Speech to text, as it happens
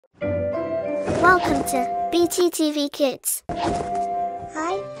Welcome to BTTV Kids.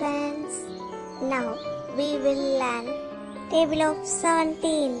 Hi friends, now we will learn table of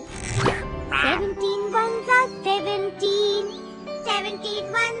 17. 17 ones are 17.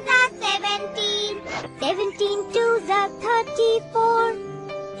 17 ones are 17. 17 twos are 34.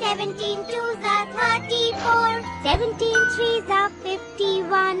 17 twos are 34. 17 threes are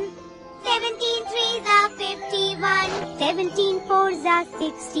 51. 17 threes are 51. 17 fours are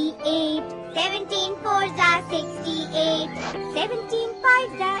 68. 17 fours are 68. 17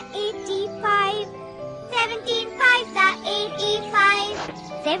 fives are 85. 17 fives are 85.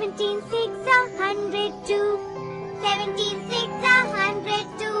 17 six are 102. 17 six are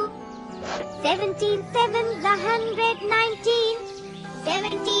 102. 17 sevens are 119.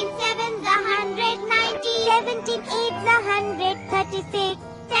 17 sevens are 119. 17 eights are 136.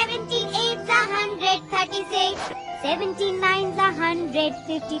 17 eights are 136. 17 nines are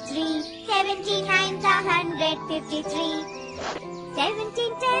 153. 17 nines are 153.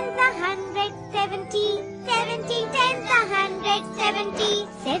 17 tens are 170. 17 tens are 170.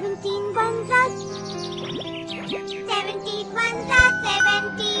 17 ones are 17 ones are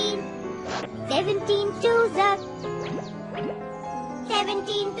 17. 17 twos are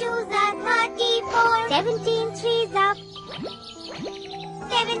 17 twos are 34. 17 threes are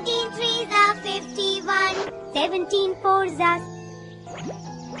 17 threes are 51. 17 fours are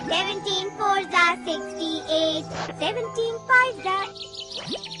 17 fours are 68. 17 fives are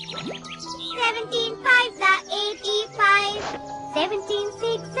 17 fives are 85. 17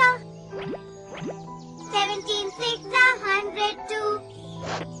 six are 17 six are 102.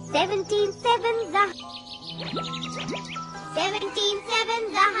 17 sevens are 17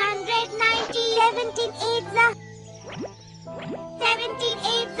 sevens are 190. 17 eights are 17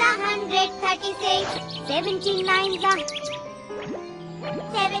 eights are 136. 17 nines are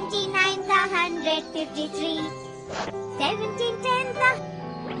 17 nines are 153. 17 tens are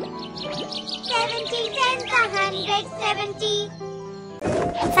 17 tens are 170.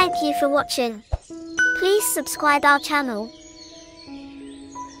 Thank you for watching. Please subscribe our channel.